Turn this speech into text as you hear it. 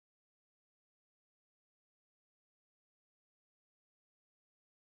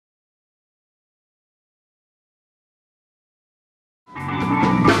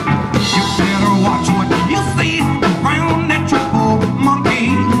better watch what you say around that triple monkey.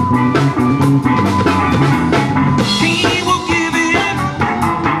 He will give it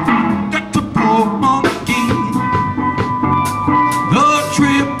that triple monkey. The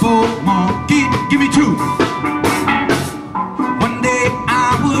triple monkey. Give me two. One day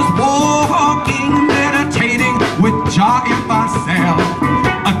I was walking, meditating with Jah in myself.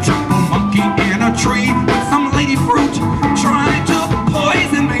 A triple monkey in a tree with some lady fruit trying to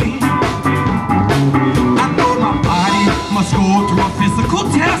poison me. I know my body must go through a physical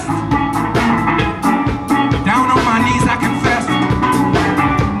test. Down on my knees I confess.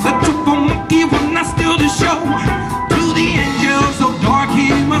 The triple monkey will not steal the show. To the angels so dark he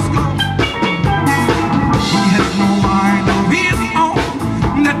must go. He has no mind of his own,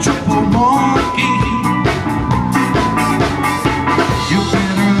 that triple monkey. You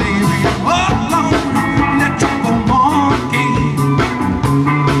better leave him alone, that triple monkey.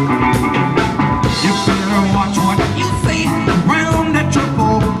 You better watch what you say around that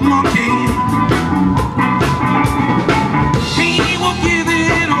triple monkey. He will give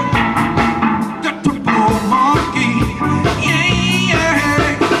it all, that triple monkey. Yeah,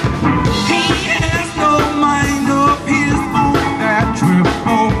 yeah. He has no mind of his own, that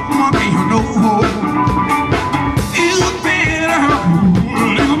triple monkey. You know, you better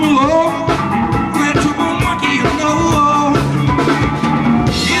leave him alone, that triple monkey. You know,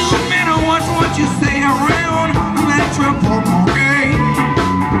 you better watch what you say around that triple monkey.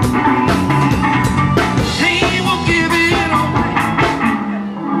 He will give it all.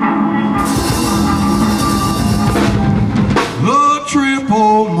 The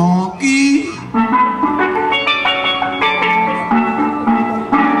triple monkey.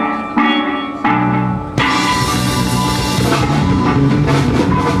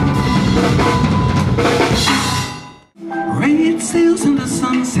 Red sails in the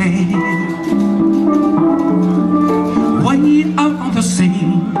sunset, way out on the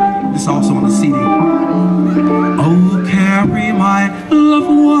sea. It's also on the CD. Oh, carry my loved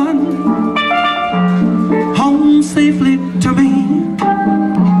one home safely to me.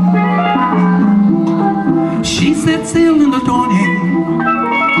 She set sail in the dawning.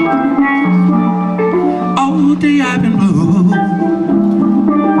 All day I've been blue.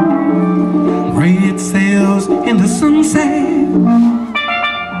 Red sails in the sunset.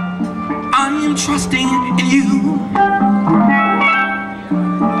 I am trusting in you.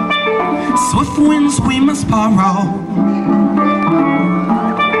 Swift winds we must borrow.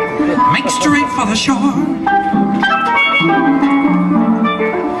 Make straight for the shore.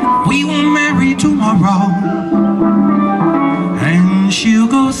 We will marry tomorrow, and she'll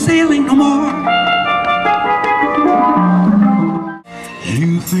go sailing no more.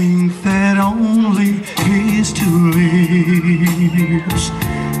 You think that only his two lips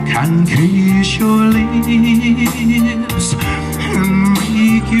can kiss your lips and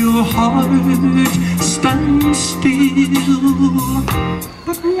make your heart stand still.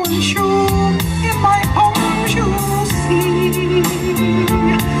 But once you're in my arms, you'll see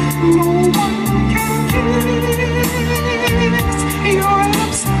no one can kiss your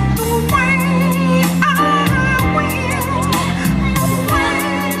lips the way I will.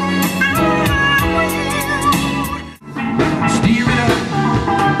 Steer it up,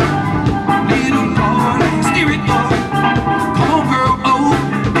 little boy, steer it up. Come on, girl, oh.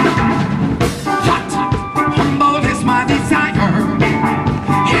 Hot, humble is my desire.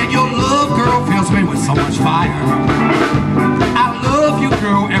 Yeah, your love, girl, fills me with so much fire. I love you,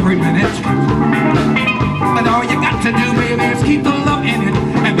 girl, every minute. But all you got to do, baby, is keep the love in it,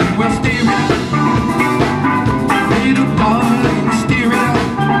 and then we'll steer it up. Little boy, steer it up.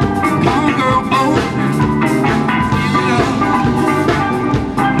 Come on, girl, oh.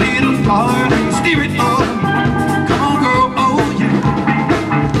 Steer it up, come on girl, oh yeah.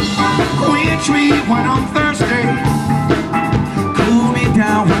 Quench me when I'm thirsty, cool me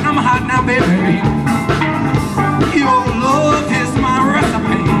down when I'm hot now, baby. Your love is my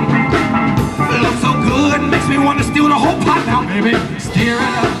recipe. Love so good, makes me want to steal the whole pot now, baby. Steer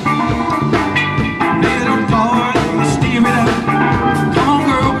it up, little boy, steer it up. Come on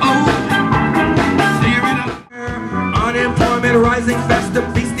girl, oh. Steer it up. Unemployment rising faster,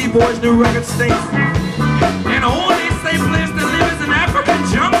 Beastie Boys, new record stinks. And only safe place to live is an African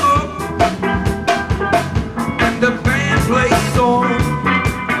jungle. And the band plays on.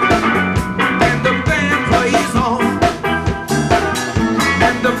 And the band plays on.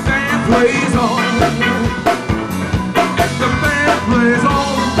 And the band plays on. And the band plays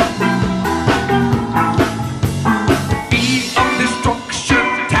on. E of destruction,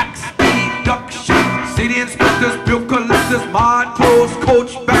 tax deduction. City inspectors, bill collectors, mod clothes,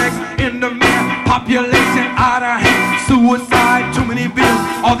 coach bags in the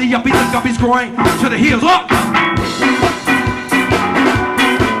the yuppies and guppies growing to the heels. Up!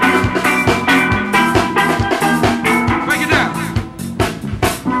 Break it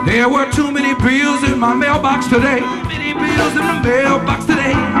down. There were too many bills in my mailbox today. Too many bills in the mailbox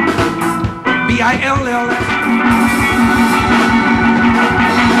today. B-I-L-L-S.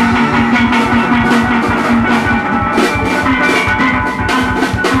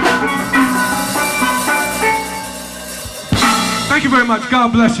 Thank you very much.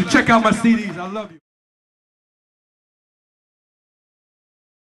 God bless you. Check out my CDs. I love you.